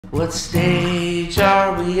What stage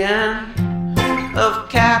are we in of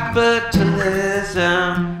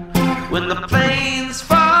capitalism? When the planes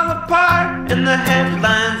fall apart and the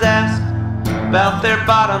headlines ask about their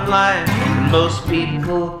bottom line, and most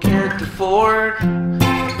people can't afford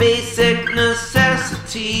basic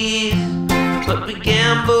necessities, but we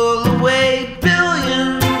gamble away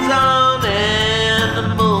billions on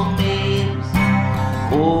animal memes.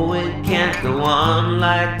 Oh, it can't go on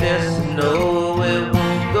like this, no, it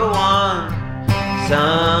won't go on.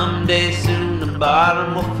 Someday soon the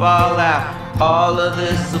bottom will fall out, all of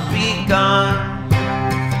this will be gone.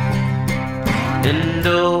 And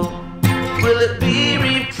oh, will it be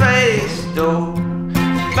replaced, oh,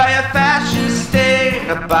 by a fascist state,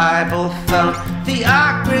 a Bible thump,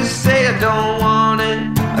 theocracy? I don't want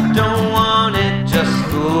it, I don't want it. Just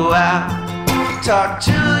go out, talk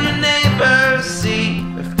to your neighbors, see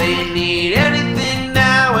if they need anything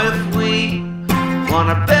now. If we want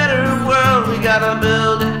a better world, we gotta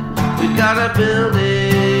build it, we gotta build it.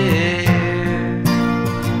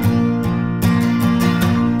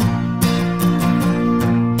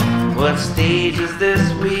 What stage is this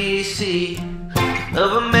we see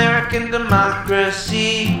of American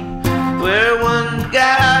democracy, where one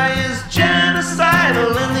guy is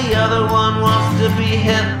genocidal and the other one wants to be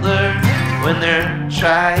Hitler, when they're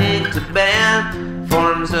trying to ban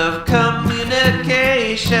forms of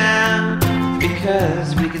communication,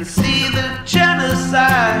 because we can see the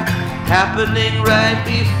genocide happening right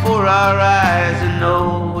before our eyes. And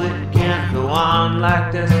no, it can't go on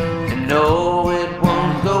like this, and no, it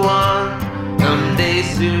won't go on. Someday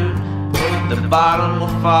soon the bottom will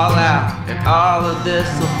fall out and all of this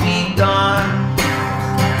will be gone.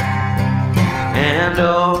 And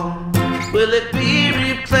oh, will it be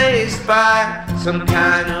replaced by some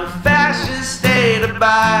kind of fascist state, a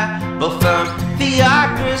Bible thump,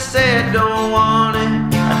 theocracy? I don't want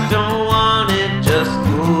it, I don't want it. Just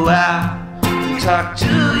go out and talk to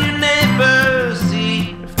your neighbors,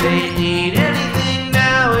 see if they need anything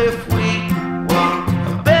now. If we want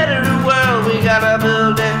a better world, we gotta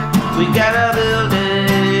build it, we gotta build it,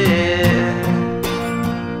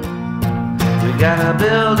 we gotta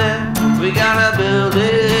build it, we gotta build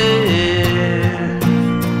it.